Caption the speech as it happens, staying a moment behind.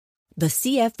The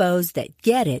CFOs that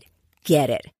get it,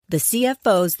 get it. The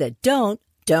CFOs that don't,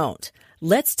 don't.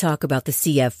 Let's talk about the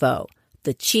CFO,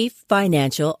 the Chief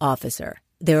Financial Officer.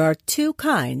 There are two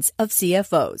kinds of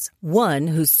CFOs. One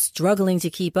who's struggling to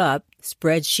keep up,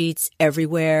 spreadsheets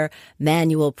everywhere,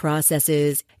 manual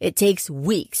processes. It takes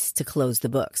weeks to close the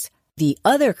books. The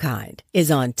other kind is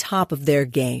on top of their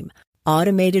game.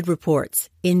 Automated reports,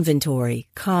 inventory,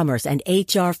 commerce, and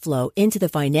HR flow into the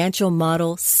financial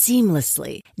model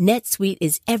seamlessly. NetSuite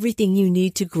is everything you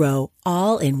need to grow,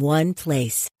 all in one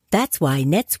place. That's why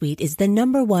NetSuite is the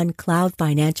 #1 cloud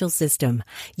financial system,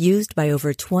 used by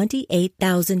over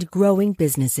 28,000 growing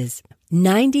businesses.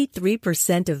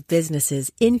 93% of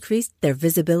businesses increased their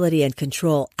visibility and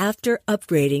control after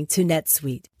upgrading to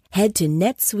NetSuite. Head to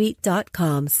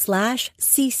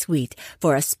netsuite.com/C-Suite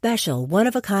for a special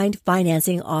one-of-a-kind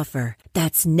financing offer.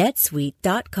 That's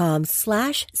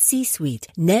netsuite.com/C-Suite.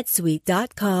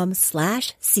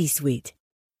 netsuite.com/C-Suite.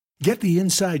 Get the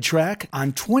inside track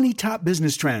on 20 top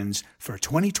business trends for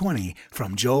 2020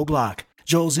 from Joel Block.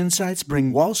 Joel's insights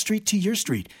bring Wall Street to your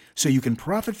street so you can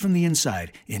profit from the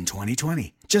inside in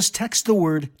 2020. Just text the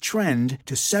word TREND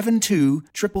to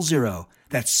 72000.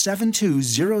 That's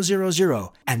 72000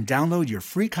 and download your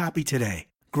free copy today.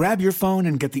 Grab your phone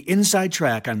and get the inside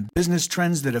track on business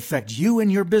trends that affect you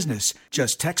and your business.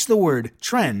 Just text the word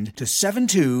TREND to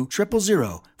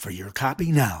 72000 for your copy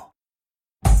now.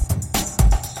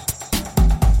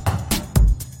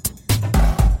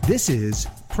 This is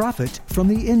Profit from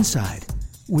the Inside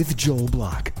with Joel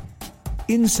Block.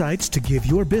 Insights to give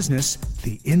your business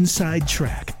the inside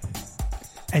track.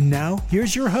 And now,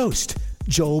 here's your host,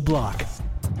 Joel Block.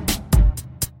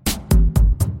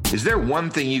 Is there one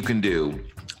thing you can do,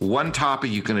 one topic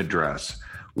you can address,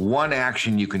 one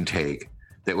action you can take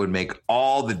that would make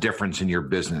all the difference in your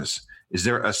business? Is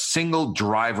there a single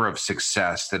driver of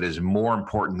success that is more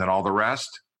important than all the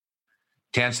rest?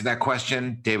 To answer that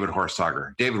question, David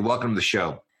Horsager. David, welcome to the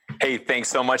show. Hey, thanks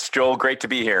so much, Joel. Great to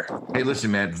be here. Hey,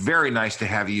 listen, man, very nice to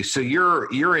have you. So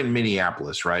you're in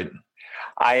Minneapolis, right?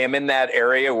 I am in that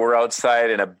area. We're outside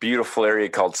in a beautiful area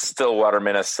called Stillwater,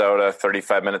 Minnesota,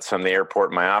 35 minutes from the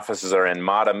airport. My offices are in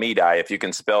Matamidi. If you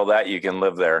can spell that, you can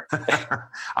live there.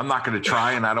 I'm not going to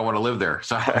try, and I don't want to live there.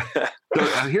 So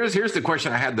here's the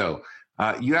question I had, though.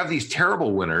 You have these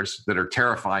terrible winters that are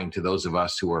terrifying to those of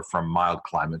us who are from mild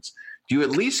climates. Do you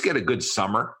at least get a good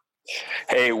summer?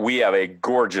 Hey, we have a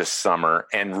gorgeous summer,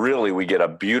 and really we get a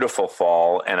beautiful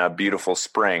fall and a beautiful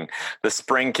spring. The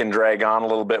spring can drag on a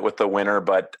little bit with the winter,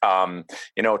 but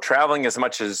traveling as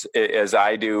much as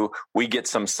I do, we get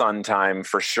some sun time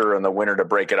for sure in the winter to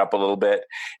break it up a little bit.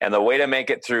 And the way to make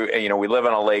it through, we live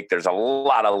on a lake. There's a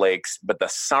lot of lakes, but the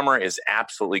summer is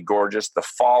absolutely gorgeous. The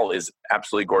fall is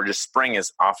absolutely gorgeous. Spring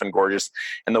is often gorgeous.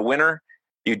 And the winter,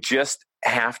 you just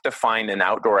have to find an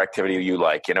outdoor activity you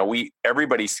like.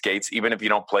 Everybody skates, even if you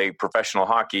don't play professional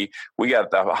hockey. We got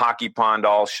the hockey pond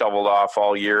all shoveled off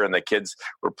all year, and the kids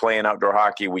were playing outdoor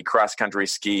hockey. We cross country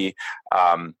ski.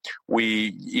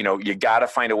 You got to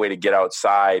find a way to get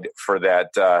outside for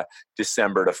that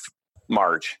December to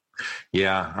March.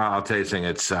 Yeah, I'll tell you something.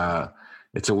 It's a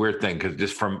weird thing because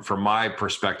just from my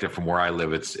perspective, from where I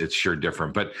live, it's sure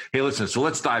different. But hey, listen. So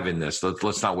let's dive in this.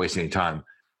 Let's not waste any time.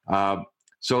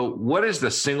 So what is the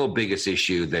single biggest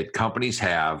issue that companies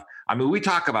have? I mean, we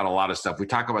talk about a lot of stuff. We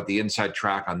talk about the inside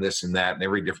track on this and that and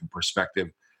every different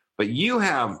perspective, but you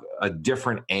have a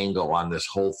different angle on this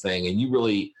whole thing. And you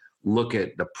really look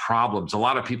at the problems. A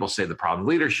lot of people say the problem,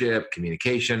 leadership,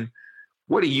 communication.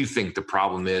 What do you think the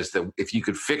problem is that if you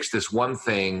could fix this one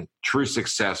thing, true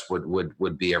success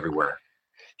would be everywhere?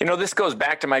 This goes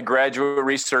back to my graduate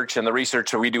research and the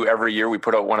research that we do every year. We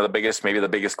put out one of the biggest, maybe the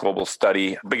biggest global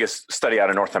study, biggest study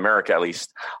out of North America, at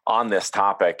least, on this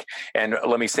topic. And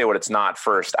let me say what it's not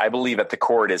first. I believe at the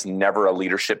core, it is never a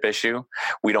leadership issue.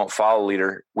 We don't follow a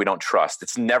leader. We don't trust.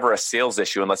 It's never a sales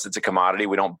issue unless it's a commodity.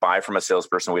 We don't buy from a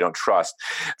salesperson. We don't trust.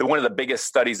 One of the biggest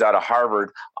studies out of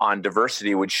Harvard on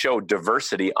diversity would show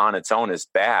diversity on its own is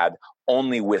bad.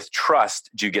 Only with trust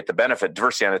do you get the benefit.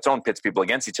 Diversity on its own pits people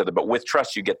against each other, but with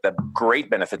trust, you get the great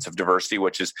benefits of diversity,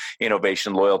 which is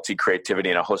innovation, loyalty, creativity,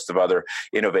 and a host of other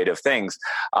innovative things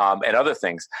and other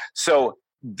things. So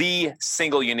the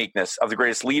single uniqueness of the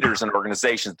greatest leaders and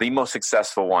organizations, the most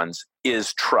successful ones,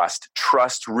 is trust.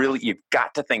 Trust, really, you've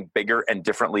got to think bigger and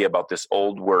differently about this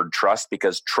old word trust,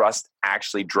 because trust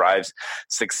actually drives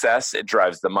success. It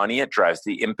drives the money. It drives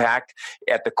the impact.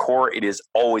 At the core, it is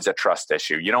always a trust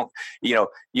issue. You don't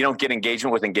get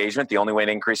engagement with engagement. The only way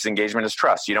to increase engagement is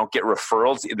trust. You don't get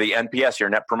referrals. The NPS, your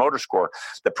net promoter score.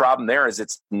 The problem there is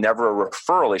it's never a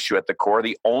referral issue at the core.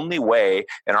 The only way,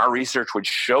 and our research would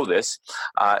show this,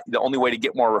 The only way to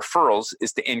get more referrals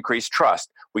is to increase trust.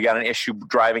 We got an issue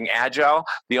driving agile.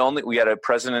 We had a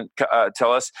president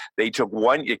tell us they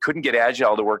couldn't get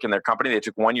agile to work in their company. They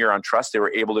took 1 year on trust. They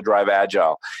were able to drive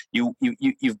agile.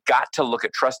 You've got to look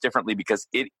at trust differently because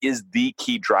it is the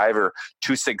key driver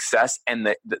to success,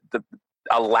 and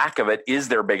a lack of it is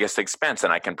their biggest expense,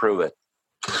 and I can prove it.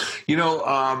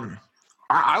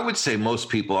 I would say most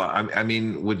people,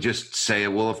 would just say,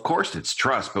 well, of course it's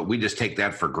trust, but we just take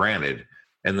that for granted,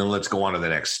 and then let's go on to the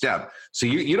next step. So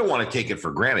you don't want to take it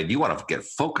for granted. You want to get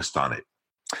focused on it.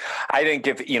 I think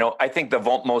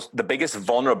the biggest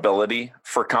vulnerability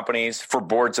for companies, for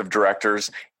boards of directors,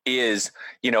 is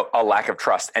a lack of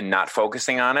trust and not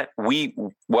focusing on it.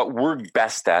 What we're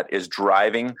best at is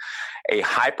driving a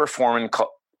high performing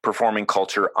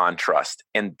culture on trust,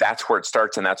 and that's where it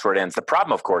starts and that's where it ends. The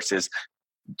problem, of course, is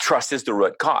trust is the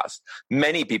root cause.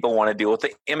 Many people want to deal with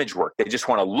the image work. They just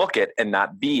want to look it and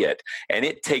not be it. And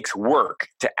it takes work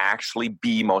to actually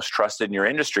be most trusted in your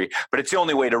industry, but it's the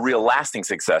only way to real lasting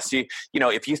success.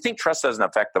 If you think trust doesn't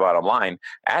affect the bottom line,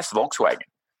 ask Volkswagen.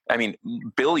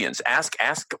 Billions. Ask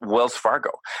Wells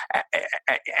Fargo.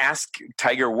 Ask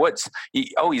Tiger Woods.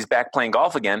 He's back playing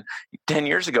golf again. 10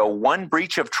 years ago, one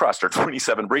breach of trust, or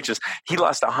 27 breaches, he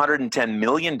lost $110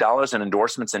 million in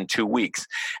endorsements in 2 weeks.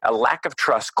 A lack of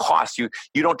trust costs you.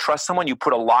 You don't trust someone, you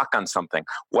put a lock on something.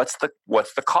 What's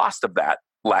the cost of that?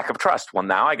 Lack of trust. Well,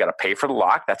 now I got to pay for the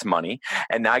lock. That's money.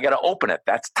 And now I got to open it.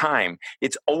 That's time.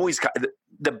 It's always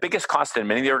the biggest cost in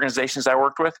many of the organizations I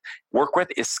work with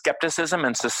is skepticism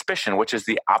and suspicion, which is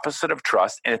the opposite of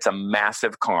trust. And it's a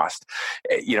massive cost.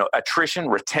 Attrition,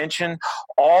 retention,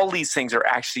 all these things are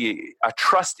actually a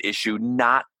trust issue,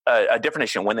 not a different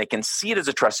issue. When they can see it as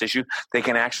a trust issue, they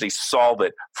can actually solve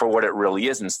it for what it really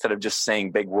is, instead of just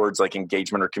saying big words like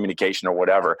engagement or communication or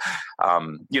whatever.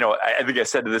 I think I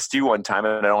said this to you one time,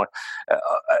 and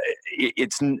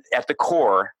it's at the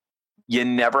core, you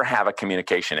never have a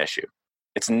communication issue.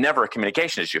 It's never a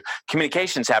communication issue.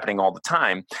 Communication is happening all the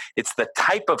time. It's the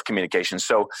type of communication.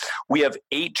 So we have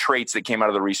 8 traits that came out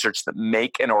of the research that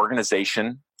make an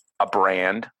organization, a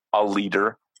brand, a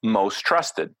leader most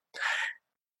trusted.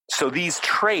 So these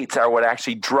traits are what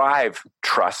actually drive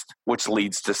trust, which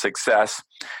leads to success.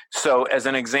 So as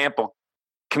an example,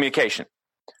 communication.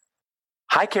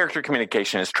 High character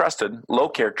communication is trusted. Low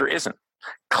character isn't.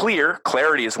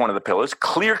 Clarity is one of the pillars.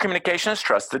 Clear communication is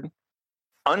trusted.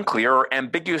 Unclear or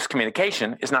ambiguous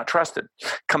communication is not trusted.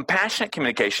 Compassionate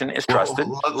communication is trusted.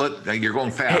 You're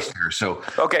going fast here. So,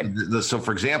 okay. So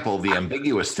for example, the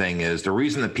ambiguous thing is the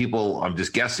reason that people, I'm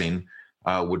just guessing,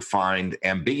 would find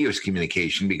ambiguous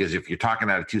communication, because if you're talking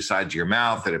out of two sides of your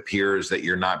mouth, it appears that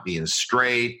you're not being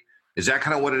straight. Is that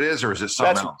kind of what it is, or is it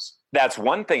something else? That's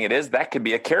one thing it is. That could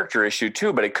be a character issue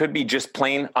too, but it could be just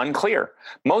plain unclear.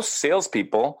 Most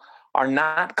salespeople are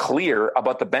not clear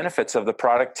about the benefits of the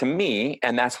product to me,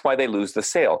 and that's why they lose the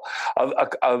sale.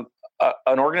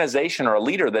 An organization or a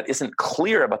leader that isn't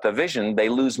clear about the vision, they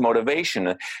lose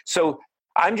motivation. So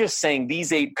I'm just saying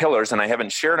these 8 pillars, and I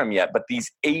haven't shared them yet, but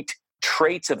these 8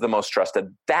 traits of the most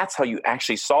trusted, that's how you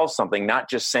actually solve something, not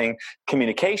just saying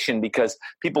communication, because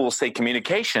people will say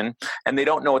communication and they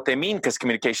don't know what they mean, because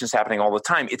communication is happening all the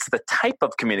time. It's the type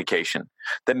of communication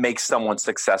that makes someone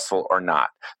successful or not,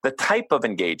 the type of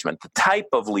engagement, the type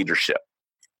of leadership.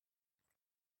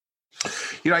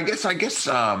 I guess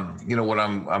what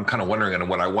I'm kind of wondering, and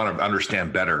what I want to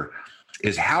understand better,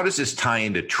 is how does this tie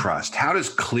into trust? How does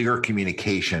clear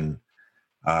communication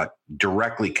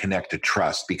directly connect to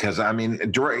trust? Because I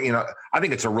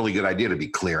think it's a really good idea to be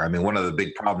clear. One of the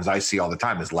big problems I see all the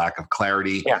time is lack of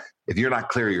clarity. Yeah. If you're not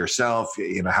clear yourself,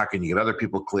 how can you get other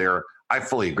people clear? I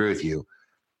fully agree with you,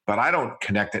 but I don't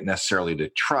connect it necessarily to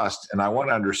trust, and I want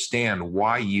to understand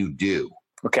why you do.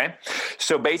 Okay.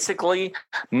 So basically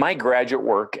my graduate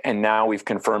work, and now we've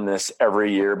confirmed this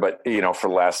every year, but for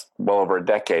the last well over a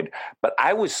decade, but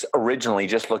I was originally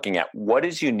just looking at what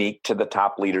is unique to the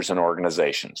top leaders in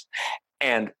organizations.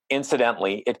 And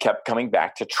incidentally, it kept coming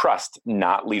back to trust,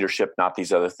 not leadership, not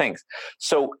these other things.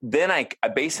 So then I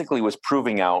basically was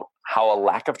proving out how a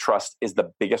lack of trust is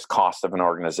the biggest cost of an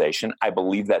organization. I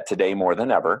believe that today more than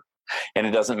ever. And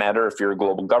it doesn't matter if you're a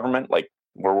global government, like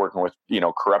we're working with,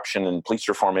 corruption and police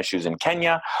reform issues in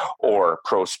Kenya, or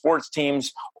pro sports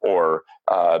teams, or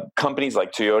companies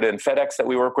like Toyota and FedEx that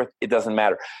we work with. It doesn't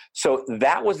matter. So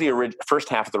that was the first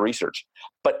half of the research.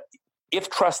 But if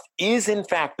trust is in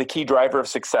fact the key driver of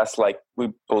success, like we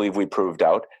believe we proved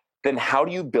out, then how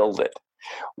do you build it?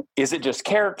 Is it just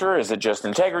character? Is it just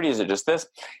integrity? Is it just this?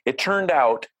 It turned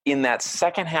out in that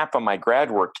second half of my grad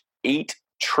work, 8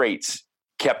 traits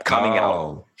kept coming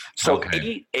out. So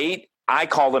okay. 8 I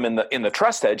call them in the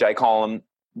Trust Edge, I call them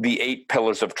the 8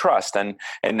 pillars of trust. And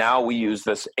now we use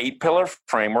this 8-pillar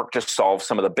framework to solve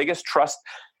some of the biggest trust,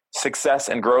 success,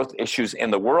 and growth issues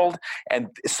in the world. And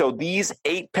so these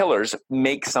 8 pillars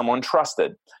make someone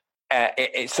trusted.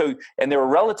 And they're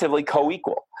relatively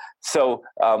co-equal. So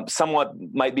somewhat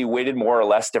might be weighted more or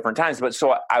less different times. But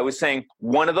so I was saying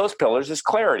one of those pillars is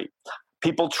clarity.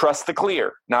 People trust the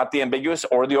clear, not the ambiguous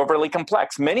or the overly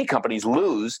complex. Many companies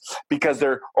lose because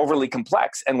they're overly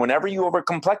complex. And whenever you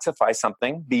overcomplexify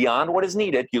something beyond what is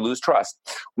needed, you lose trust.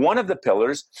 One of the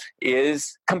pillars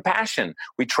is compassion.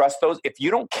 We trust those. If you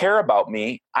don't care about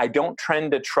me, I don't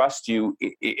tend to trust you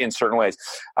in certain ways.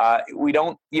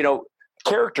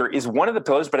 Character is one of the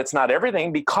pillars, but it's not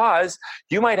everything, because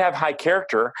you might have high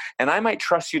character and I might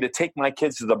trust you to take my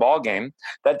kids to the ball game.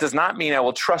 That does not mean I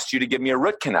will trust you to give me a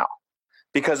root canal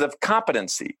because of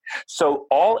competency. So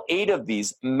all 8 of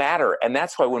these matter. And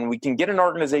that's why when we can get an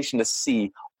organization to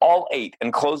see all 8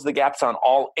 and close the gaps on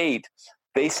all 8,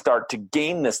 they start to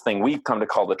gain this thing we've come to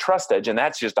call the trust edge. And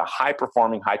that's just a high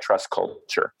performing, high trust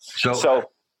culture. So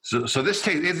this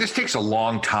takes a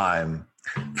long time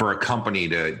for a company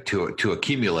to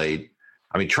accumulate.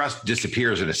 I mean, trust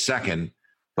disappears in a second,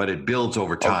 but it builds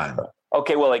over time.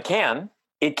 Okay, well, it can,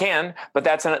 but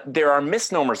there are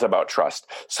misnomers about trust.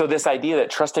 So this idea that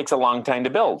trust takes a long time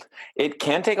to build, it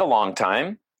can take a long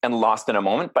time and lost in a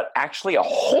moment, but actually a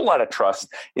whole lot of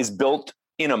trust is built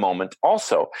in a moment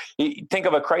also. You think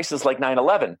of a crisis like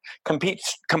 9/11.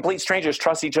 Complete strangers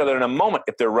trust each other in a moment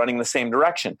if they're running the same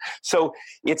direction. So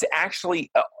it's actually,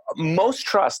 most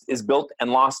trust is built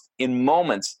and lost in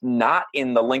moments, not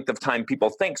in the length of time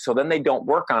people think. So then they don't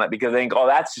work on it because they think, oh,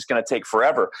 that's just going to take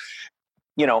forever.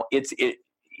 There's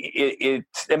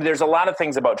a lot of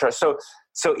things about trust. So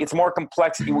it's more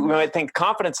complex. We might think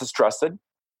confidence is trusted.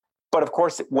 But of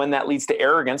course, when that leads to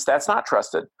arrogance, that's not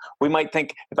trusted. We might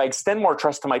think if I extend more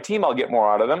trust to my team, I'll get more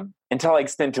out of them. Until I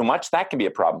extend too much, that can be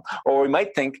a problem. Or we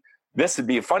might think, this would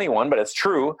be a funny one, but it's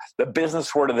true, the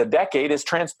business word of the decade is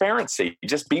transparency.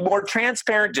 Just be more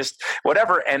transparent, just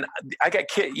whatever. And I got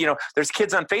there's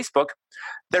kids on Facebook,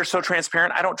 they're so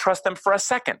transparent, I don't trust them for a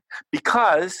second,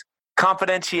 because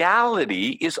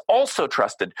confidentiality is also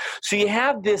trusted. So you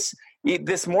have this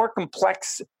more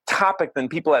complex topic than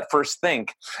people at first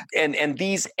think. And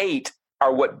these 8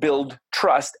 are what build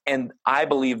trust. And I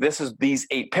believe these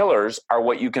 8 pillars are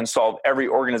what you can solve every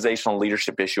organizational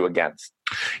leadership issue against.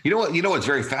 You know what's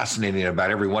very fascinating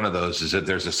about every one of those is that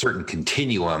there's a certain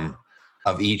continuum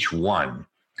of each one.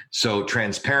 So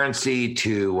transparency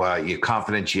to your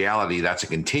confidentiality, that's a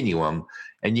continuum.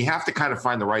 And you have to kind of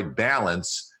find the right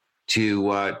balance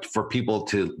for people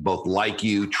to both like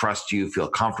you, trust you, feel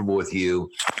comfortable with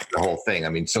you, the whole thing. I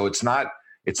mean, so it's not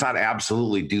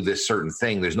absolutely do this certain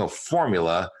thing. There's no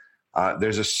formula.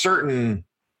 There's a certain,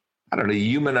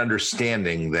 human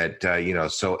understanding that,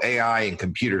 so AI and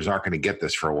computers aren't going to get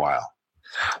this for a while.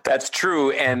 That's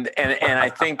true. And I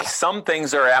think some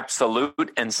things are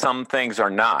absolute and some things are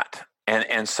not.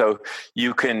 And so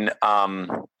you can,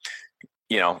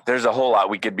 there's a whole lot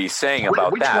we could be saying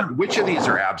about that. Which of these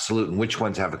are absolute and which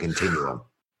ones have a continuum?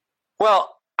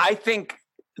 Well, I think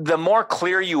the more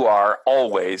clear you are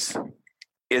always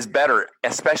is better,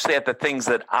 especially at the things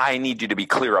that I need you to be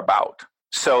clear about.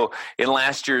 So in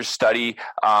last year's study,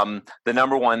 the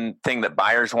number one thing that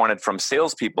buyers wanted from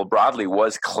salespeople broadly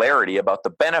was clarity about the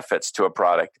benefits to a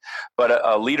product. But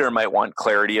a leader might want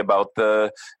clarity about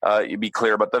be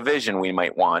clear about the vision we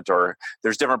might want, or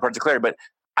there's different parts of clarity. But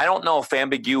I don't know if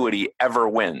ambiguity ever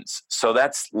wins. So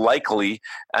that's likely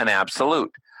an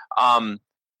absolute.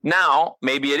 Now,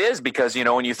 maybe it is because,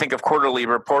 when you think of quarterly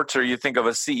reports or you think of a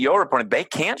CEO report, they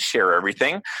can't share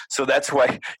everything. So that's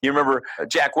why you remember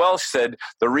Jack Welch said,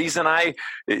 the reason I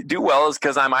do well is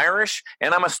because I'm Irish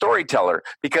and I'm a storyteller,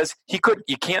 because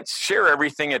you can't share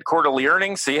everything at quarterly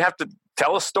earnings. So you have to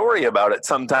tell a story about it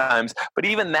sometimes. But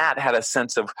even that had a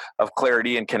sense of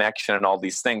clarity and connection and all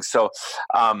these things. So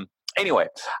anyway,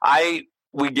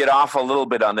 we get off a little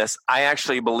bit on this. I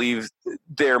actually believe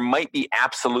there might be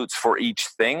absolutes for each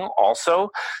thing also.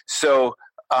 So,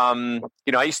 I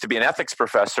used to be an ethics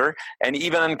professor, and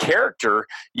even on character,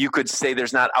 you could say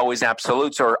there's not always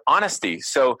absolutes, or honesty.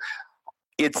 So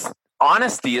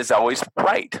honesty is always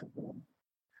right.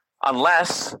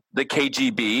 Unless the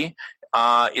KGB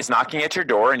is knocking at your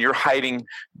door and you're hiding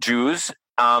Jews,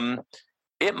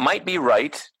 it might be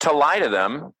right to lie to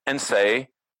them and say,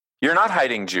 you're not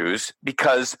hiding Jews,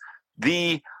 because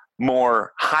the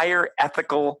more higher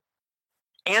ethical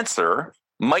answer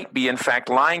might be, in fact,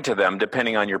 lying to them,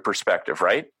 depending on your perspective,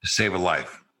 right? Save a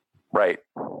life. Right.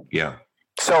 Yeah.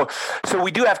 So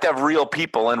we do have to have real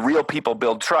people, and real people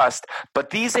build trust.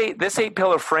 But this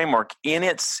 8-pillar framework,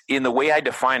 in the way I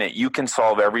define it, you can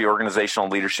solve every organizational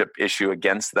leadership issue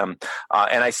against them.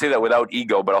 And I say that without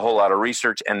ego, but a whole lot of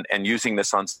research and using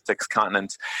this on 6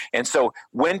 continents. And so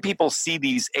when people see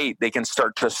these 8, they can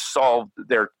start to solve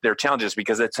their challenges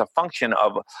because it's a function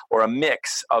of, or a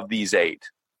mix of these 8.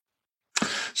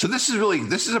 So this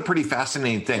is a pretty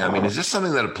fascinating thing. I mean, is this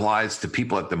something that applies to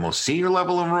people at the most senior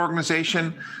level of an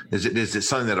organization? Is it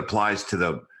something that applies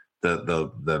to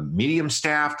the medium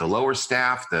staff, the lower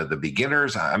staff, the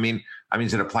beginners? I mean,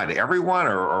 does it apply to everyone,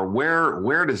 or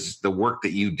where does the work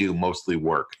that you do mostly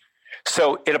work?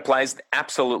 So it applies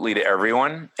absolutely to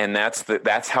everyone, and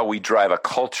that's how we drive a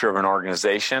culture of an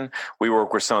organization. We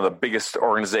work with some of the biggest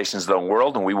organizations in the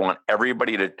world, and we want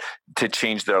everybody to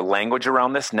change their language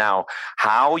around this. Now,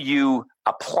 how you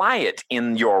apply it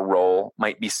in your role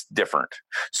might be different.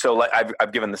 So like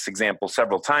I've given this example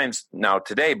several times now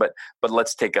today, but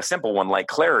let's take a simple one like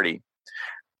clarity.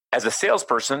 As a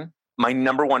salesperson, my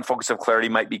number one focus of clarity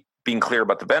might be being clear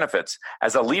about the benefits.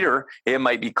 As a leader, it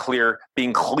might be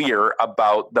being clear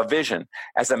about the vision.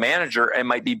 As a manager, it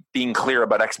might be being clear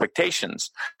about expectations.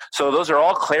 So those are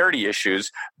all clarity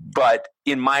issues, but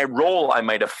in my role, I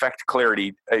might affect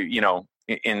clarity,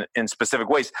 in specific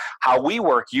ways. How we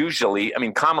work usually,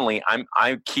 commonly,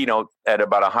 I keynote at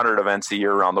about 100 events a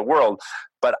year around the world,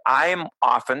 but I'm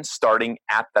often starting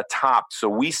at the top. So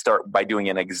we start by doing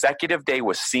an executive day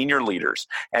with senior leaders,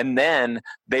 and then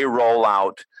they roll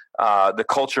out the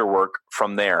culture work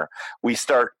from there. We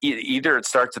start, either it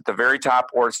starts at the very top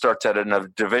or it starts at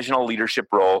a divisional leadership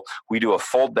role. We do a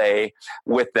full day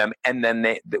with them, and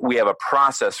then we have a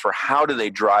process for how do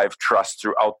they drive trust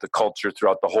throughout the culture,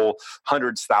 throughout the whole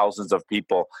hundreds, thousands of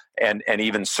people, and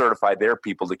even certify their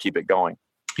people to keep it going.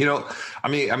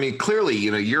 Clearly,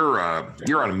 you're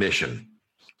on a mission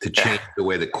to change the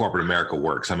way that corporate America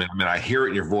works. I hear it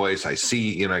in your voice. I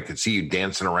see, I can see you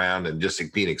dancing around and just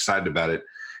being excited about it.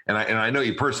 And I know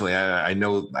you personally. I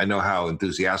know how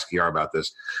enthusiastic you are about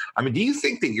this. Do you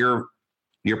think that your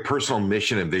personal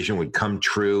mission and vision would come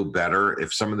true better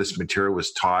if some of this material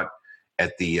was taught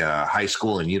at the high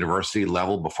school and university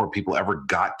level before people ever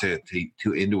got to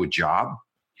into a job?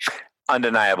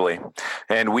 Undeniably.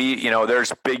 And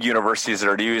there's big universities that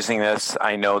are using this.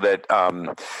 I know that,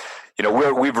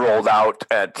 we've rolled out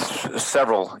at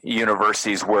several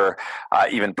universities where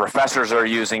even professors are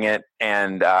using it.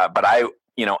 But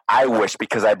I wish,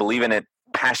 because I believe in it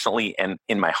passionately and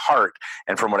in my heart,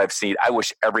 and from what I've seen, I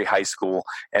wish every high school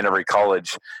and every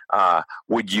college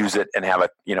would use it and have a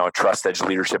Trust Edge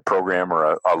leadership program,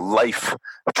 or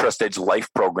a Trust Edge life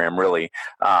program, really.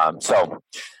 So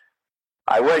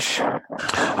I wish.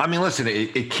 Listen,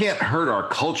 it can't hurt our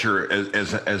culture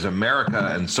as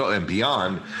America and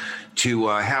beyond to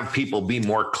have people be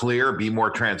more clear, be more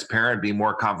transparent, be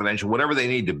more confidential, whatever they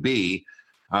need to be.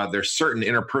 There's certain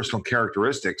interpersonal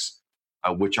characteristics,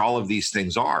 which all of these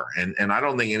things are. And I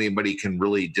don't think anybody can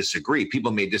really disagree.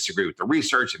 People may disagree with the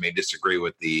research, they may disagree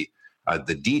with the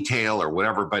detail or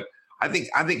whatever, but I think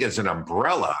as an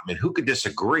umbrella, who could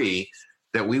disagree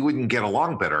that we wouldn't get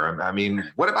along better?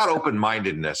 What about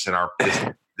open-mindedness in our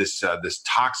this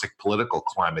toxic political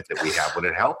climate that we have? Would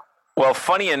it help? Well,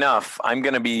 funny enough, I'm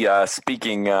going to be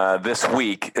speaking this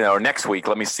week, or next week.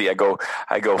 Let me see. I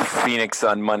go Phoenix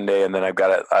on Monday, and then I've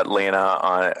got Atlanta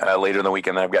on later in the week,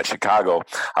 and then I've got Chicago.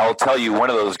 I will tell you, one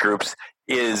of those groups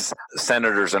is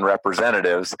senators and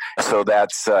representatives. So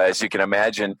that's, as you can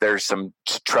imagine, there's some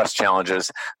trust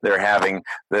challenges they're having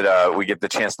that we get the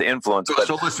chance to influence.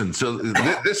 So listen,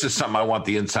 this is something I want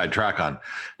the inside track on.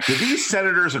 Do these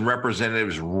senators and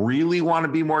representatives really want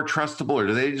to be more trustable, or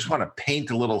do they just want to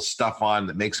paint a little stuff on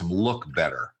that makes them look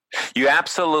better? You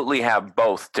absolutely have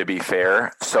both, to be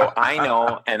fair. So I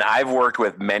know, and I've worked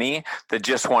with many that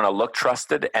just want to look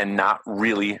trusted and not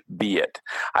really be it.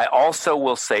 I also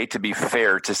will say, to be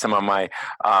fair to some of my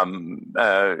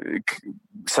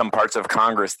some parts of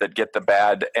Congress that get the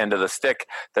bad end of the stick,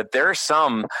 that there are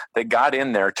some that got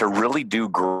in there to really do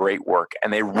great work,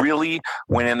 and they really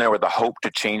went in there with the hope to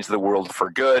change the world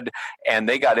for good. And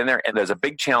they got in there, and there's a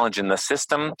big challenge in the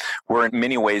system. We're in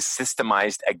many ways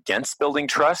systemized against building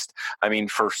trust.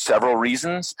 For several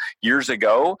reasons. Years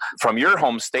ago, from your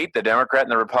home state, the Democrat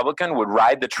and the Republican would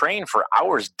ride the train for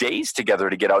hours, days together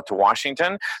to get out to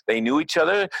Washington. They knew each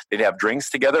other. They'd have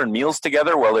drinks together and meals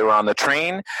together while they were on the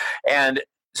train. And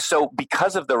so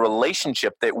because of the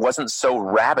relationship that wasn't so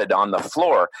rabid on the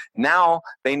floor, now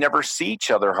they never see each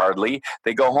other hardly.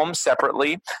 They go home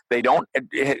separately. They don't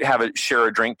share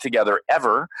a drink together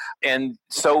ever. And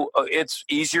so it's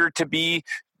easier to be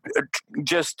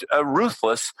just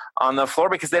ruthless on the floor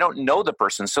because they don't know the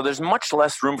person. So there's much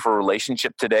less room for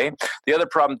relationship today. The other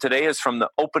problem today is from the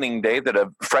opening day that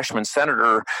a freshman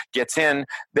senator gets in,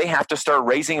 they have to start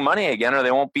raising money again or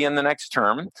they won't be in the next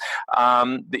term.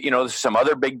 There's some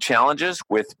other big challenges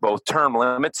with both term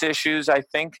limits issues, I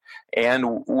think,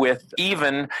 and with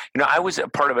even, I was a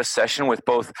part of a session with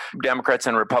both Democrats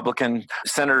and Republican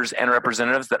senators and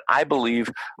representatives that I believe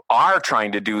are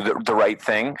trying to do the right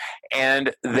thing.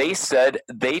 And they said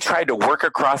they tried to work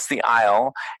across the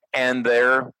aisle and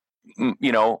their,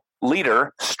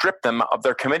 leader stripped them of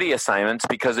their committee assignments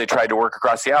because they tried to work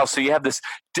across the aisle. So you have this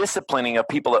disciplining of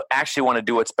people that actually want to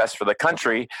do what's best for the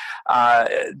country,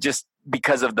 just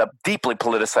because of the deeply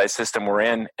politicized system we're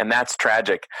in, and that's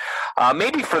tragic.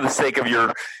 Maybe for the sake of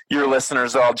your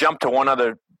listeners, I'll jump to one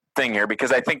other thing here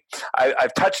because I think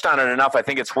I've touched on it enough. I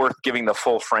think it's worth giving the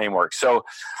full framework. So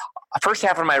first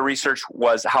half of my research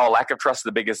was how a lack of trust is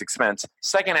the biggest expense.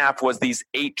 Second half was these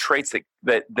 8 traits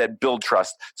that build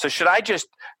trust. So should I just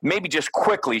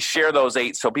quickly share those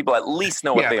 8 so people at least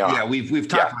know what they are? Yeah, we've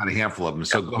talked about a handful of them.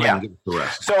 So go ahead and give us the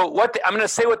rest. So I'm going to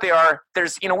say what they are.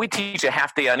 There's, we teach a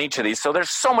half day on each of these. So there's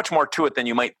so much more to it than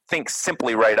you might think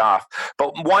simply right off.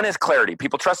 But 1 is clarity.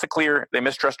 People trust the clear. They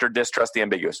mistrust or distrust the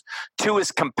ambiguous. 2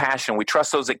 is compassion. We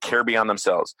trust those that care beyond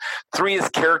themselves. 3 is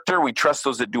character. We trust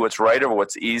those that do what's right or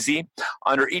what's easy.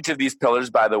 Under each of these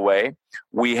pillars, by the way,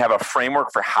 we have a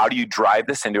framework for how do you drive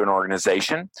this into an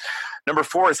organization. Number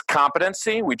 4 is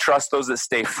competency. We trust those that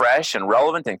stay fresh and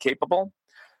relevant and capable.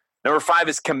 Number 5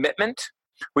 is commitment.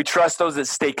 We trust those that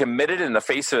stay committed in the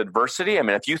face of adversity. I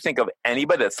mean, if you think of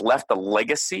anybody that's left a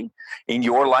legacy in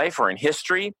your life or in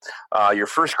history, your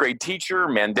first grade teacher,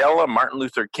 Mandela, Martin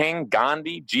Luther King,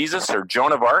 Gandhi, Jesus, or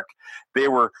Joan of Arc, they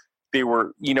were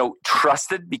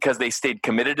trusted because they stayed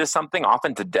committed to something,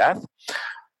 often to death.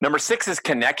 Number 6 is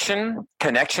connection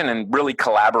and really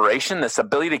collaboration, this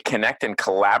ability to connect and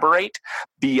collaborate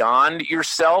beyond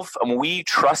yourself. And we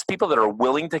trust people that are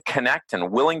willing to connect and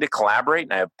willing to collaborate.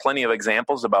 And I have plenty of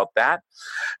examples about that.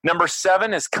 Number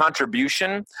 7 is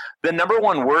contribution. The number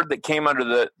 1 word that came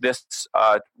under this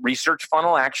research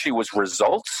funnel actually was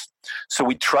results. So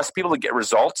we trust people to get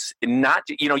results. Not,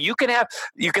 you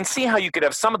can see how you could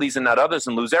have some of these and not others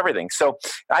and lose everything. So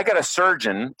I got a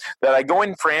surgeon that I go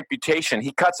in for amputation.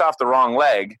 He cuts off the wrong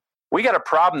leg. We got a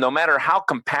problem no matter how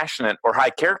compassionate or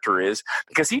high character is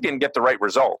because he didn't get the right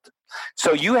result.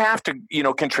 So you have to,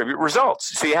 contribute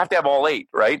results. So you have to have all 8,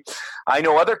 right? I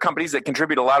know other companies that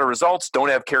contribute a lot of results don't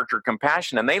have character or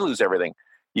compassion and they lose everything.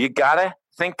 You got to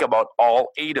think about all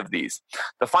 8 of these.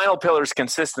 The final pillar is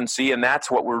consistency, and that's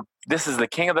this is the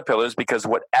king of the pillars because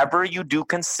whatever you do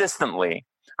consistently,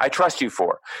 I trust you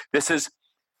for. This is,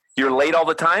 you're late all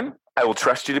the time, I will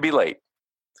trust you to be late.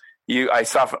 I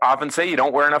often say you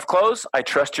don't wear enough clothes, I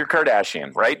trust your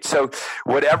Kardashian, right? So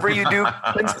whatever you do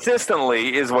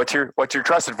consistently is what you're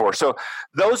trusted for. So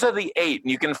those are the 8.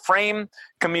 And you can frame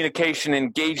communication,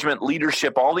 engagement,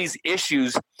 leadership, all these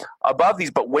issues above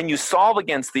these. But when you solve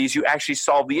against these, you actually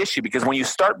solve the issue because when you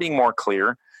start being more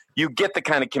clear, you get the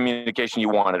kind of communication you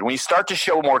wanted. When you start to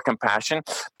show more compassion,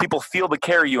 people feel the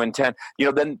care you intend,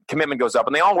 then commitment goes up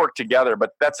and they all work together,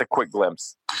 but that's a quick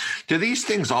glimpse. Do these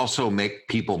things also make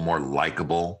people more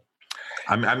likable?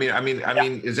 I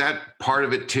mean, is that part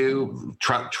of it too?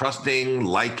 Trusting,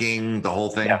 liking, the whole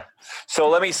thing? Yeah. So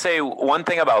let me say one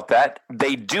thing about that.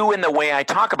 They do in the way I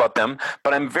talk about them,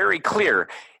 but I'm very clear.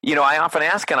 I often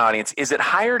ask an audience, is it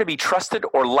higher to be trusted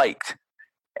or liked?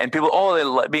 And people,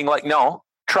 they're being liked. No.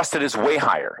 Trusted is way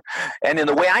higher. And in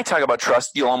the way I talk about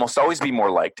trust, you'll almost always be more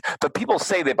liked. But people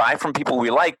say they buy from people we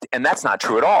liked, and that's not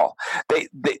true at all.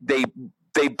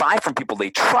 They buy from people they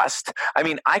trust. I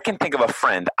mean, I can think of a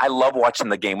friend. I love watching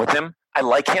the game with him. I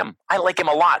like him. I like him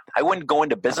a lot. I wouldn't go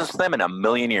into business with him in a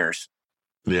million years.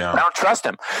 Yeah. I don't trust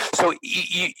him. So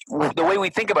the way we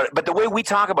think about it, but the way we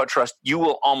talk about trust, you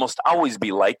will almost always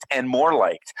be liked and more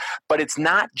liked. But it's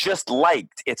not just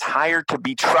liked. It's higher to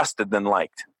be trusted than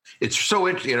liked. It's so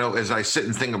interesting, as I sit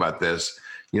and think about this,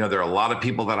 there are a lot of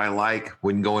people that I like,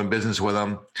 wouldn't go in business with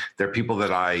them. There are people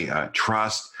that I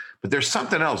trust, but there's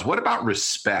something else. What about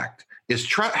respect?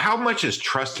 How much is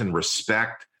trust and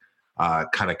respect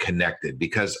kind of connected?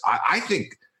 Because I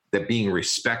think that being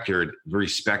respected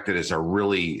is a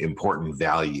really important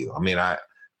value. I mean,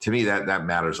 to me, that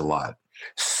matters a lot.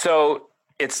 So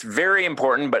it's very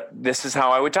important, but this is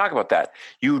how I would talk about that.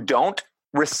 You don't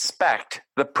respect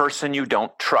the person you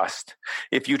don't trust.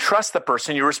 If you trust the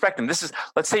person, you respect them.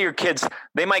 Let's say your kids,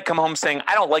 they might come home saying,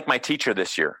 I don't like my teacher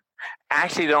this year.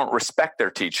 Actually, they don't respect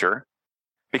their teacher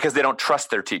because they don't trust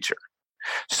their teacher.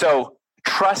 So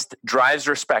Trust drives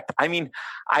respect. I mean,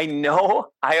 I know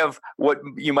I have what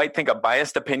you might think a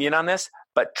biased opinion on this,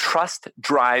 but trust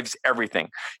drives everything.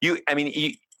 You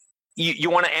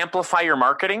want to amplify your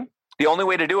marketing? The only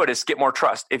way to do it is get more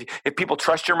trust. If people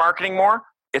trust your marketing more,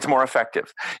 it's more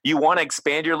effective. You want to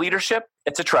expand your leadership?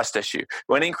 It's a trust issue. You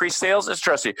want to increase sales? It's a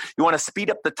trust issue. You want to speed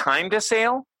up the time to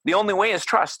sale? The only way is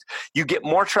trust. You get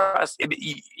more trust.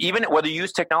 Even whether you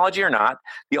use technology or not,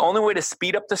 the only way to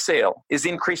speed up the sale is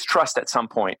increase trust at some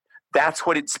point. That's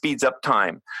what it speeds up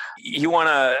time. You want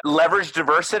to leverage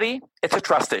diversity? It's a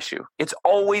trust issue. It's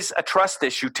always a trust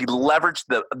issue to leverage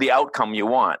the outcome you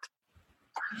want.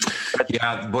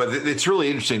 Yeah, but it's really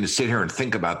interesting to sit here and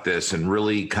think about this and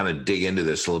really kind of dig into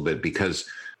this a little bit, because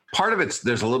part of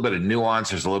there's a little bit of nuance,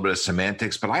 there's a little bit of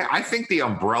semantics, but I think the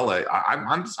umbrella,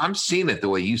 I'm seeing it the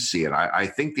way you see it. I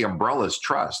think the umbrella is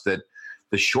trust, that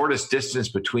the shortest distance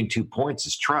between 2 points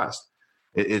is trust.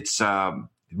 It's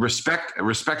respect.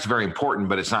 Respect's very important,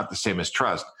 but it's not the same as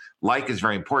trust. Like is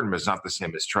very important, but it's not the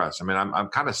same as trust. I mean, I'm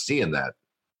kind of seeing that.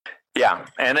 Yeah,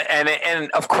 and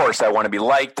of course I want to be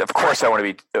liked. Of course I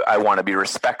want to be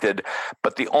respected.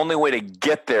 But the only way to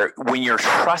get there, when you're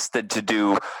trusted to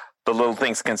do the little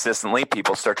things consistently,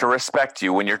 people start to respect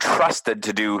you. When you're trusted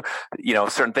to do,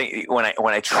 certain things, when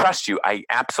I trust you, I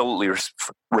absolutely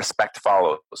respect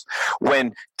follows.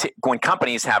 When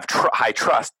companies have high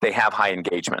trust, they have high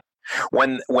engagement.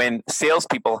 When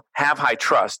salespeople have high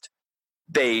trust,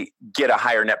 they get a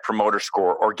higher net promoter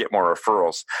score or get more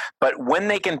referrals. But when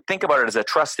they can think about it as a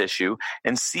trust issue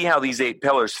and see how these 8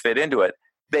 pillars fit into it,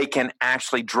 they can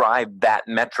actually drive that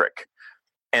metric: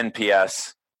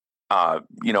 NPS,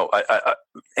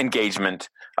 engagement,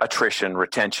 attrition,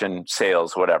 retention,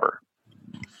 sales, whatever.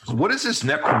 What is this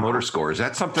net promoter score? Is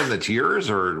that something that's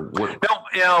yours, or what?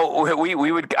 No,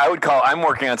 I'm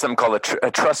working on something called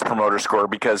a trust promoter score,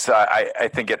 because I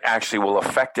think it actually will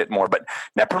affect it more. But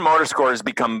net promoter score has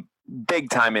become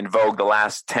big time in vogue the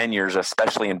last 10 years,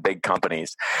 especially in big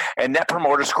companies. And net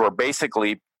promoter score,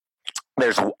 basically,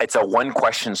 it's a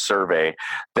 1-question survey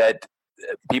that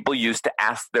people use to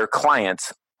ask their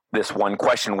clients this one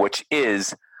question, which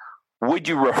is, would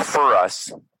you refer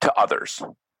us to others?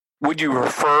 Would you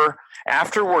refer,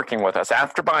 after working with us,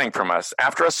 after buying from us,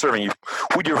 after us serving you,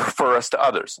 would you refer us to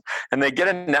others? And they get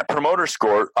a net promoter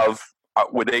score of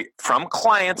from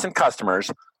clients and customers,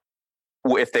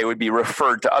 if they would be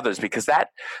referred to others, because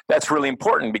that's really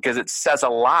important, because it says a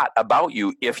lot about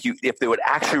you if they would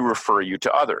actually refer you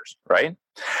to others, right?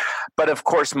 But of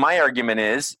course, my argument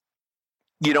is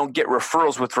you don't get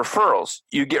referrals with referrals.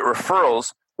 You get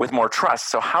referrals with more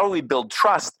trust. So how do we build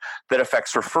trust that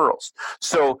affects referrals?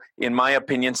 So in my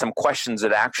opinion, some questions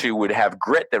that actually would have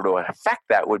grit that would affect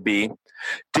that would be,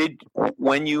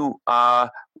 when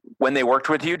they worked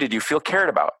with you, did you feel cared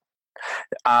about?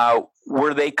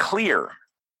 Were they clear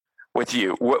with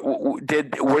you?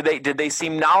 Did they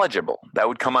seem knowledgeable? That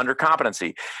would come under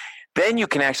competency. Then you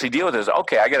can actually deal with this.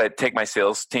 Okay, I got to take my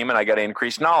sales team and I got to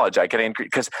increase knowledge. I got to increase,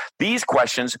 because these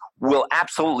questions will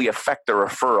absolutely affect the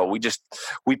referral.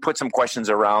 We put some questions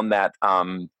around that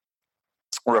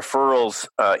referrals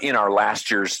in our last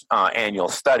year's annual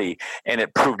study, and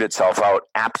it proved itself out.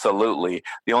 Absolutely,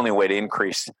 the only way to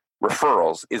increase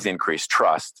referrals is increase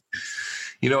trust.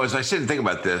 As I sit and think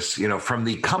about this, from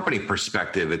the company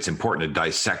perspective, it's important to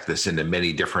dissect this into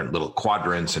many different little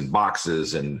quadrants and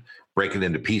boxes and break it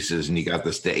into pieces. And you got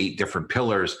the 8 different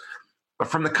pillars. But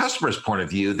from the customer's point of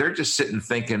view, they're just sitting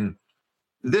thinking,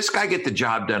 this guy get the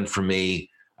job done for me?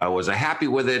 Was I happy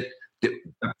with it?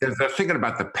 They're thinking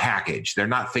about the package. They're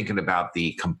not thinking about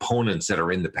the components that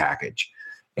are in the package.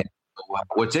 And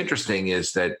what's interesting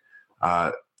is that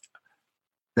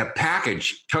the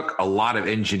package took a lot of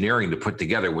engineering to put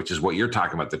together, which is what you're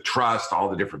talking about, the trust, all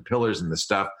the different pillars and the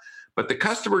stuff. But the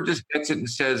customer just gets it and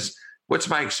says, what's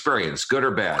my experience, good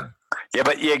or bad? Yeah,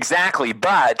 exactly.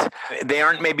 But they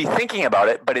aren't maybe thinking about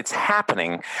it, but it's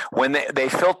happening when they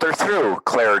filter through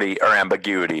clarity or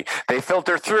ambiguity. They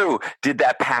filter through, did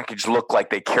that package look like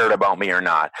they cared about me or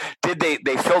not? Did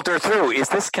they filter through, is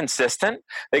this consistent?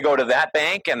 They go to that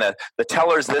bank and the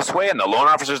teller's this way and the loan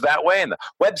officer's that way and the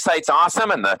website's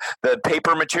awesome and the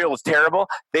paper material is terrible.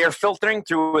 They are filtering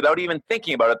through without even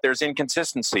thinking about it. There's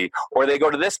inconsistency. Or they go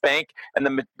to this bank and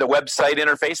the website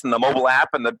interface and the mobile app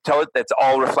and the teller, that's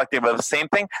all reflective of the same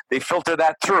thing. They filter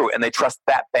that through and they trust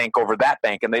that bank over that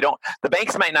bank. And the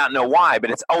banks might not know why,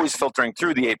 but it's always filtering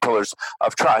through the 8 pillars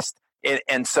of trust.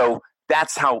 And so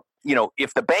that's how,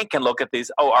 if the bank can look at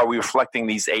these, are we reflecting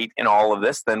these 8 in all of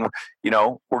this? Then,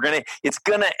 it's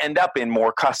going to end up in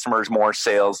more customers, more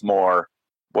sales, more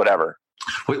whatever.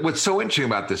 What's so interesting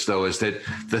about this, though, is that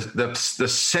the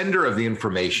sender of the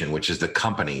information, which is the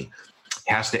company,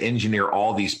 has to engineer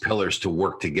all these pillars to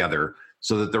work together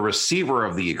so that the receiver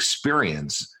of the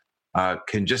experience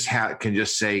can just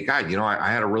say, God,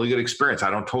 I had a really good experience.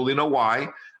 I don't totally know why.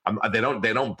 They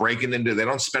don't break it into. They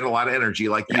don't spend a lot of energy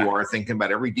like you are thinking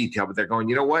about every detail, but they're going,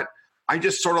 you know what? I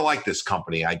just sort of like this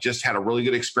company. I just had a really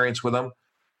good experience with them.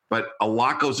 But a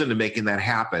lot goes into making that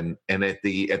happen. And at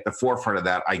the forefront of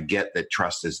that, I get that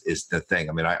trust is the thing.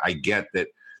 I mean, I get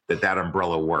that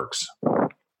umbrella works.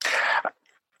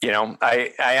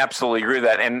 I absolutely agree with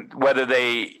that. And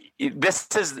this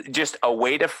is just a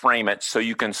way to frame it so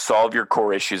you can solve your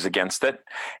core issues against it.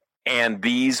 And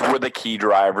these were the key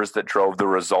drivers that drove the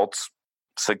results,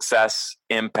 success,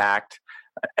 impact,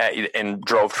 and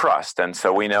drove trust. And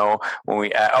so we know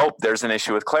when there's an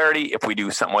issue with clarity. If we do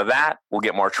something with that, we'll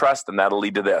get more trust, and that'll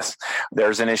lead to this.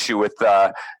 There's an issue with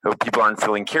people aren't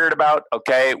feeling cared about.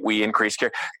 Okay, we increase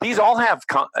care. These all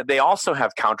they also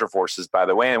have counterforces, by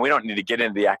the way, and we don't need to get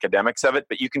into the academics of it,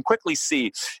 but you can quickly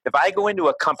see if I go into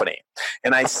a company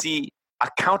and I see a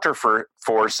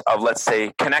counterforce of, let's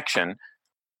say, connection,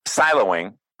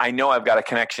 siloing, I know I've got a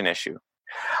connection issue.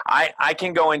 I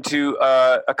can go into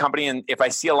a company, and if I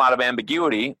see a lot of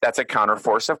ambiguity, that's a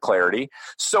counterforce of clarity.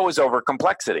 So is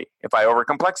overcomplexity. If I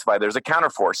overcomplexify, there's a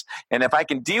counterforce. And if I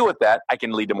can deal with that, I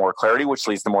can lead to more clarity, which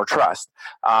leads to more trust.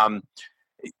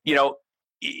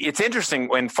 It's interesting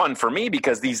and fun for me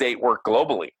because these 8 work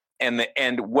globally.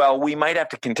 And while we might have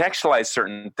to contextualize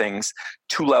certain things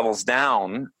 2 levels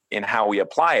down in how we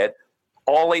apply it,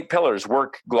 all 8 pillars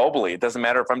work globally. It doesn't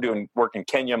matter if I'm doing work in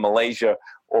Kenya, Malaysia,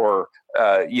 or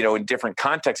in different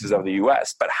contexts of the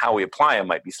U.S., but how we apply them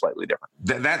might be slightly different.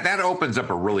 That opens up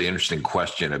a really interesting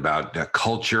question about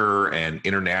culture and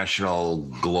international,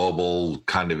 global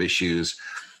kind of issues.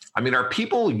 I mean, are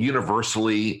people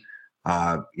universally,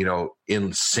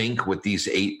 in sync with these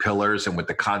 8 pillars and with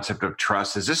the concept of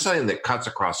trust? Is this something that cuts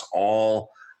across all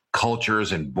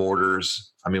cultures and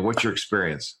borders? I mean, what's your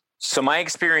experience? So my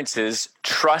experience is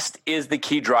trust is the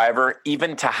key driver,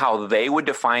 even to how they would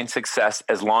define success,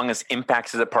 as long as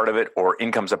impact is a part of it or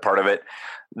income is a part of it.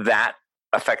 That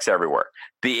affects everywhere.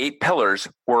 The 8 pillars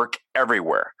work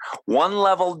everywhere. One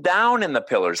level down in the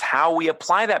pillars, how we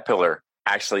apply that pillar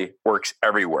actually works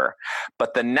everywhere.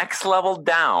 But the next level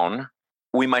down,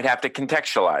 we might have to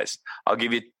contextualize. I'll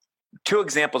give you 2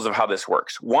 examples of how this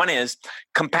works. One is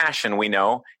compassion, we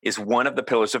know, is one of the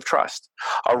pillars of trust.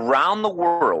 Around the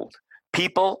world,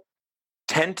 people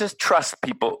tend to trust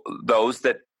those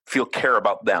that care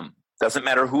about them. Doesn't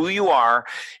matter who you are.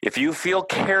 If you feel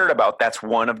cared about, that's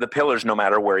one of the pillars, no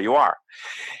matter where you are.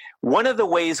 One of the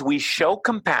ways we show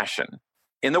compassion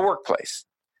in the workplace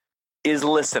is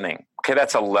listening. Okay,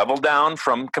 that's a level down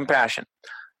from compassion.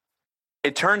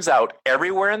 It turns out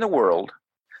everywhere in the world,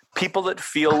 people that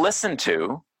feel listened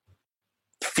to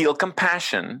feel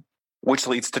compassion, which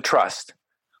leads to trust.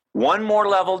 One more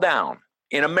level down,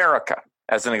 in America,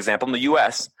 as an example, in the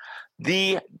U.S.,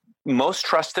 the most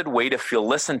trusted way to feel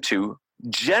listened to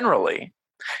generally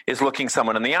is looking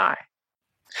someone in the eye.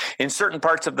 In certain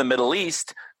parts of the Middle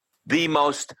East, the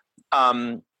most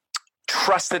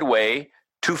trusted way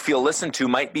to feel listened to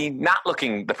might be not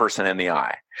looking the person in the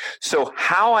eye. So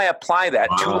how I apply that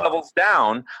 2 levels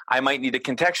down, I might need to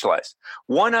contextualize.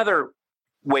 One other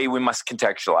way we must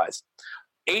contextualize.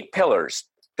 8 pillars,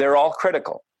 they're all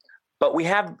critical. But we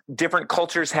have different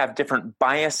cultures have different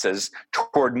biases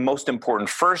toward most important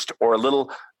first or a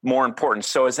little more important.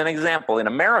 So as an example, in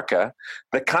America,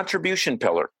 the contribution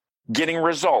pillar, getting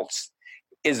results,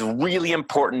 is really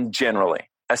important generally,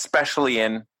 especially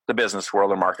in the business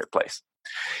world or marketplace.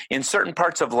 In certain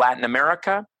parts of Latin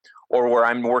America, or where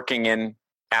I'm working in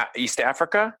East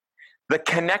Africa, the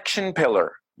connection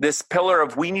pillar, this pillar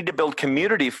of we need to build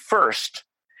community first,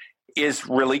 is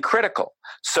really critical.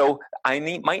 So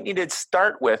I might need to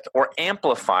start with or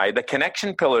amplify the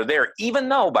connection pillar there, even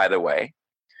though, by the way,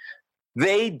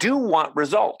 they do want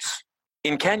results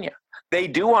in Kenya. They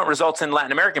do want results in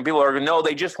Latin America. People are, no,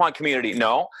 they just want community.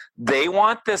 No, they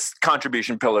want this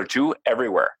contribution pillar too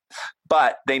everywhere.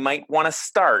 But they might want to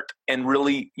start and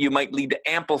really, you might need to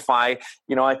amplify.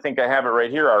 I think I have it right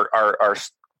here, our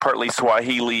partly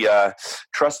Swahili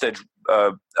trusted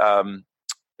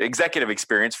executive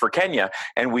experience for Kenya.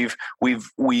 And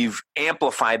we've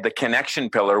amplified the connection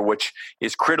pillar, which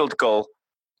is critical,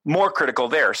 more critical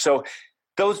there. So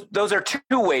those are 2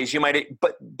 ways you might,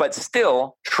 but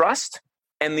still trust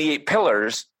and the 8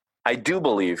 pillars, I do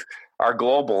believe, are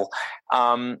global.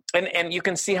 And you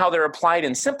can see how they're applied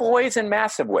in simple ways and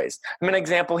massive ways. I mean, an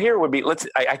example here would be,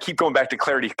 I keep going back to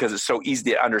clarity because it's so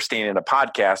easy to understand in a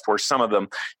podcast where some of them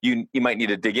you might need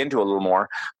to dig into a little more.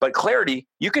 But clarity,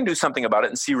 you can do something about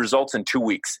it and see results in 2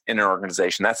 weeks in an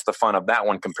organization. That's the fun of that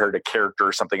one compared to character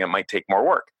or something that might take more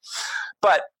work.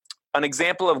 But an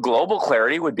example of global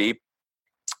clarity would be,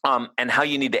 and how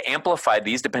you need to amplify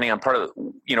these depending on part of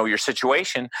your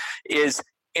situation is,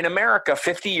 in America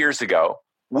 50 years ago,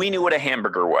 we knew what a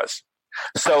hamburger was.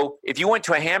 So if you went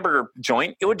to a hamburger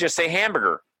joint, it would just say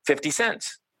hamburger, 50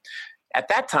 cents. At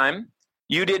that time,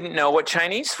 you didn't know what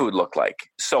Chinese food looked like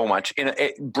so much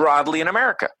broadly in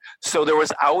America. So there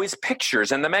was always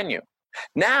pictures in the menu.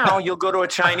 Now you'll go to a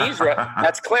Chinese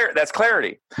that's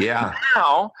clarity. Yeah.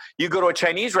 Now you go to a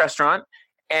Chinese restaurant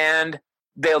and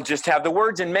they'll just have the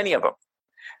words in many of them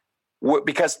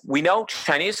because we know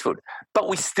Chinese food, but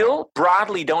we still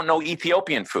broadly don't know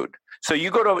Ethiopian food. So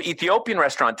you go to an Ethiopian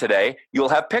restaurant today, you'll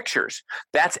have pictures.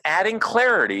 That's adding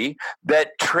clarity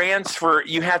that transfer.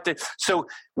 So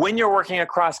when you're working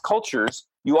across cultures,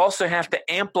 you also have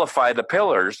to amplify the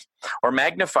pillars or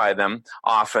magnify them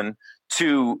often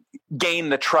to gain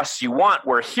the trust you want,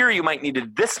 where here you might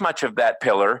need this much of that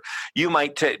pillar. You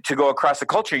might, to go across the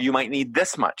culture, you might need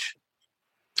this much.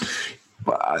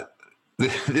 But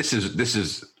this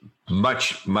is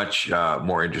much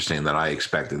more interesting than I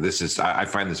expected. I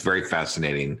find this very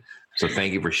fascinating. So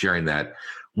thank you for sharing that.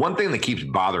 One thing that keeps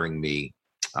bothering me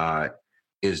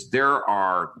is there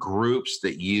are groups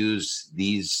that use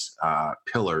these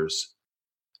pillars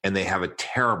and they have a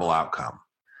terrible outcome.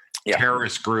 Yeah.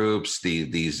 Terrorist groups,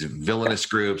 these villainous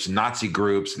groups, Nazi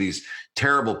groups, these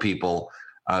terrible people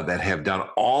that have done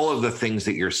all of the things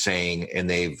that you're saying, and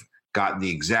they've gotten the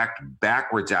exact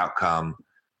backwards outcome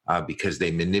because they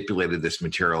manipulated this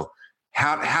material.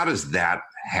 How does that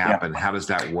happen? Yeah. How does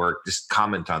that work? Just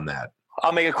comment on that.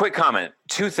 I'll make a quick comment.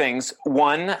 2 things.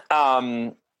 One,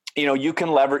 you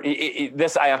can leverage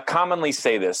this. I commonly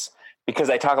say this because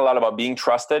I talk a lot about being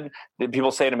trusted.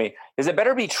 People say to me, is it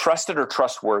better to be trusted or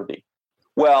trustworthy?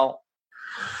 Well,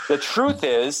 the truth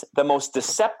is the most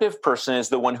deceptive person is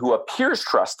the one who appears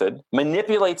trusted,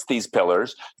 manipulates these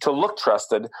pillars to look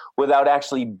trusted without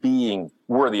actually being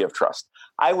worthy of trust.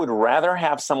 I would rather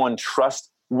have someone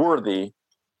trustworthy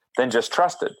than just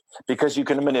trusted because you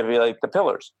can manipulate the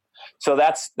pillars. So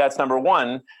that's number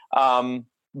one.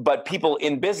 But people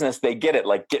in business, they get it,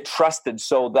 like get trusted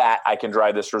so that I can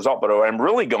drive this result. But what I'm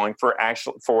really going for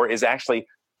is actually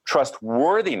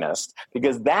trustworthiness,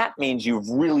 because that means you've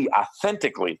really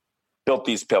authentically built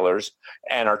these pillars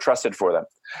and are trusted for them.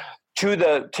 To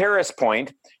the terrorist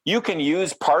point, you can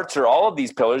use parts or all of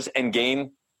these pillars and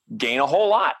gain a whole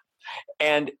lot.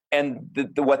 And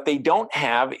what they don't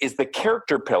have is the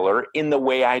character pillar in the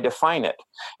way I define it.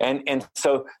 And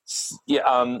so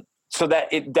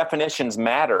that definitions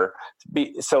matter.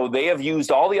 So they have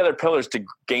used all the other pillars to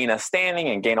gain a standing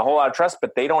and gain a whole lot of trust,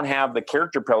 but they don't have the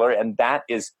character pillar. And that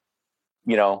is,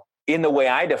 in the way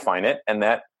I define it. And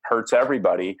that hurts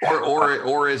everybody.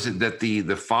 Or is it that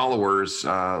the followers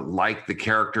like the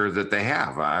character that they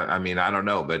have? I mean, I don't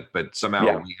know, but somehow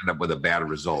we end up with a bad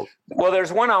result. Well,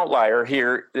 there's one outlier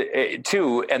here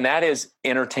too, and that is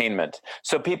entertainment.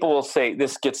 So people will say,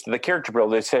 this gets to the character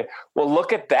build. They say, well,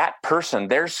 look at that person.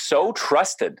 They're so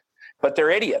trusted, but they're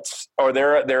idiots, or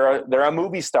they're a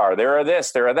movie star. They're a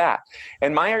this, they're a that.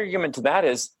 And my argument to that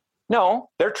is, no,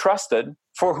 they're trusted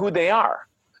for who they are,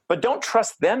 but don't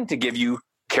trust them to give you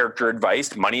character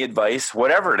advice, money advice,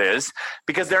 whatever it is,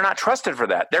 because they're not trusted for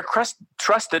that. They're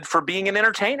trusted for being an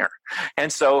entertainer.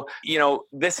 And so,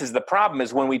 this is the problem,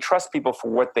 is when we trust people for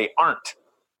what they aren't.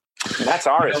 And that's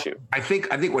our issue. I think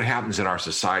what happens in our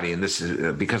society, and this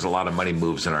is because a lot of money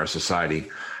moves in our society,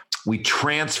 we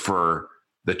transfer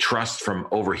the trust from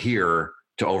over here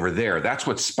to over there. That's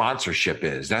what sponsorship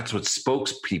is. That's what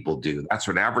spokespeople do. That's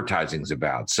what advertising is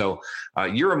about. So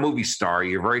you're a movie star.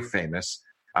 You're very famous.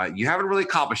 You haven't really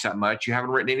accomplished that much. You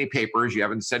haven't written any papers. You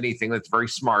haven't said anything that's very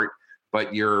smart,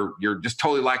 but you're just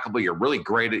totally likable. You're really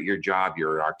great at your job.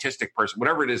 You're an artistic person,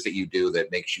 whatever it is that you do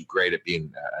that makes you great at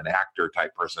being an actor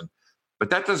type person. But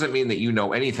that doesn't mean that you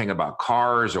know anything about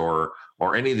cars or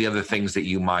any of the other things that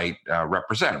you might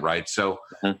represent, right? So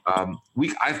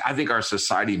I think our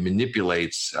society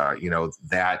manipulates,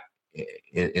 that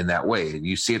in that way.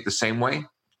 You see it the same way?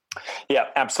 Yeah,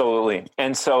 absolutely.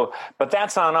 And so, but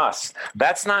that's on us.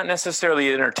 That's not necessarily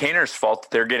the entertainer's fault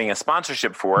that they're getting a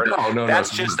sponsorship for it. No, that's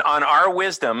just on our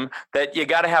wisdom that you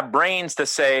got to have brains to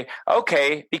say,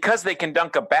 okay, because they can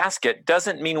dunk a basket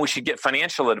doesn't mean we should get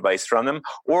financial advice from them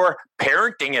or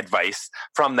parenting advice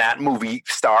from that movie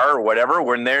star or whatever,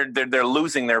 when they're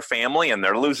losing their family and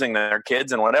they're losing their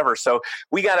kids and whatever. So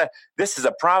this is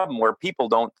a problem where people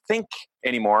don't think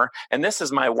anymore. And this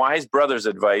is my wise brother's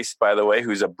advice, by the way,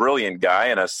 who's a brilliant guy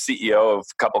and a CEO of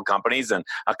a couple companies and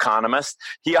economist.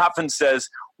 He often says,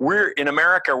 in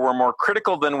America, we're more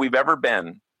critical than we've ever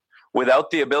been without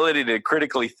the ability to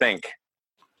critically think.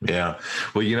 Yeah.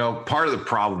 Well, part of the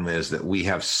problem is that we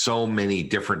have so many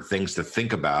different things to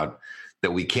think about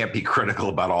that we can't be critical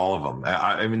about all of them.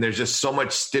 I mean, there's just so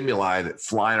much stimuli that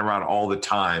flying around all the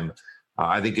time.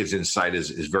 I think his insight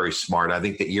is very smart. I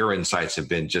think that your insights have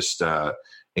been just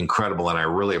incredible, and I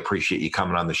really appreciate you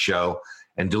coming on the show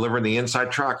and delivering the inside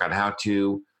track on how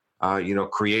to,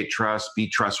 create trust, be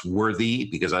trustworthy,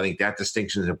 because I think that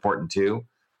distinction is important too,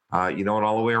 and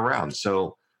all the way around.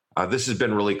 So this has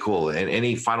been really cool. And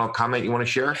any final comment you want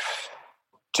to share?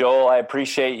 Joel, I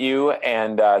appreciate you,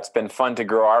 and it's been fun to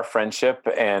grow our friendship,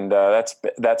 and that's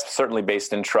certainly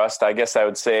based in trust. I guess I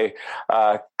would say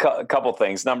a couple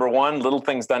things. Number one, little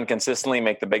things done consistently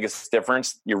make the biggest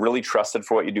difference. You're really trusted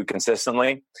for what you do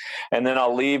consistently. And then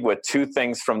I'll leave with two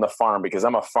things from the farm, because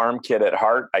I'm a farm kid at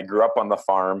heart. I grew up on the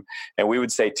farm, and we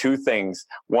would say two things.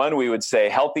 One, we would say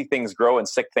healthy things grow and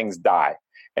sick things die.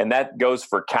 And that goes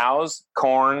for cows,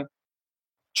 corn,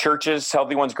 churches.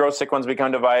 Healthy ones grow, sick ones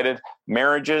become divided.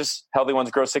 Marriages, healthy ones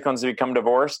grow, sick ones become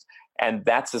divorced. And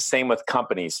that's the same with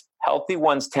companies. Healthy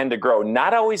ones tend to grow,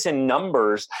 not always in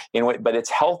numbers, but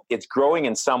it's growing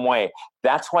in some way.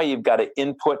 That's why you've got to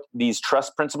input these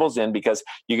trust principles in, because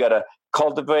you got to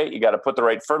cultivate, you got to put the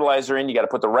right fertilizer in, you got to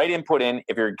put the right input in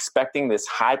if you're expecting this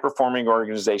high-performing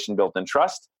organization built in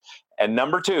trust. And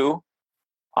number two,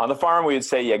 on the farm, we would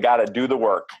say you got to do the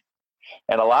work.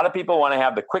 And a lot of people want to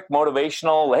have the quick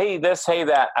motivational, hey, this, hey,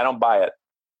 that. I don't buy it.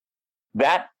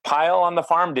 That pile on the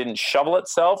farm didn't shovel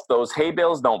itself. Those hay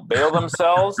bales don't bale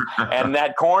themselves. And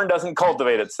that corn doesn't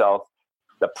cultivate itself.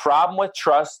 The problem with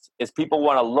trust is people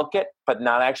want to look it, but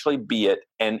not actually be it.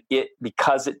 And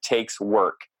because it takes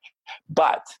work.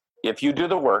 But if you do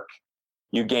the work,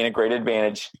 you gain a great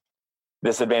advantage.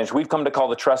 This advantage we've come to call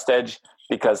the trust edge,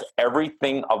 because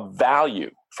everything of value,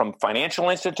 from financial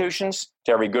institutions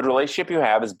to every good relationship you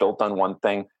have, is built on one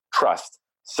thing: trust.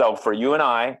 So for you and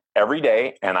I, every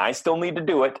day, and I still need to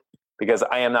do it because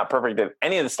I am not perfect at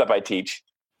any of the stuff I teach,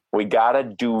 we got to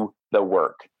do the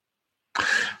work.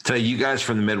 So you guys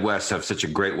from the Midwest have such a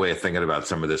great way of thinking about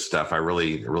some of this stuff. I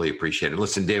really, really appreciate it.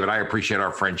 Listen, David, I appreciate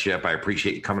our friendship. I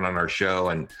appreciate you coming on our show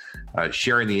and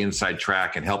sharing the inside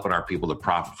track and helping our people to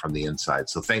profit from the inside.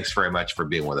 So thanks very much for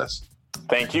being with us.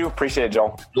 Thank you. Appreciate it,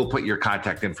 Joel. We'll put your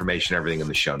contact information, everything in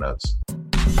the show notes.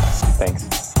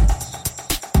 Thanks.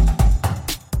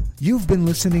 You've been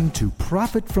listening to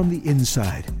Profit from the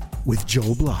Inside with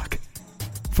Joel Block.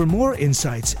 For more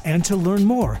insights and to learn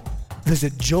more,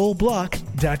 visit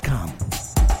joelblock.com.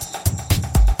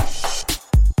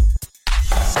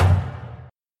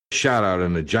 Shout out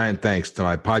and a giant thanks to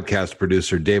my podcast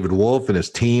producer, David Wolf, and his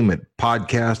team at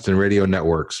Podcast and Radio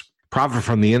Networks. Profit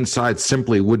from the Inside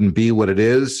simply wouldn't be what it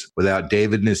is without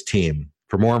David and his team.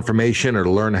 For more information or to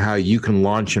learn how you can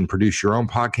launch and produce your own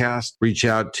podcast, reach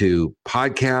out to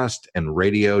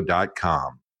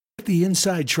podcastandradio.com. The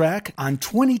inside track on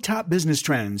 20 top business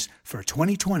trends for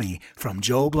 2020 from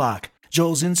Joel Block.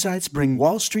 Joel's insights bring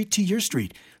Wall Street to your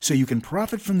street so you can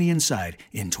profit from the inside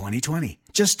in 2020.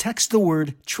 Just text the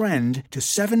word TREND to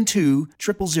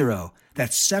 72000.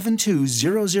 That's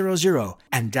 72000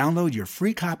 and download your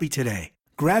free copy today.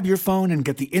 Grab your phone and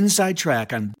get the inside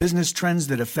track on business trends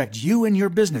that affect you and your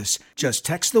business. Just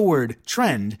text the word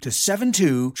TREND to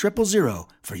 72000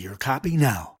 for your copy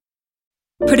now.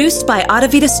 Produced by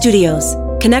Audavita Studios.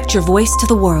 Connect your voice to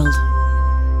the world.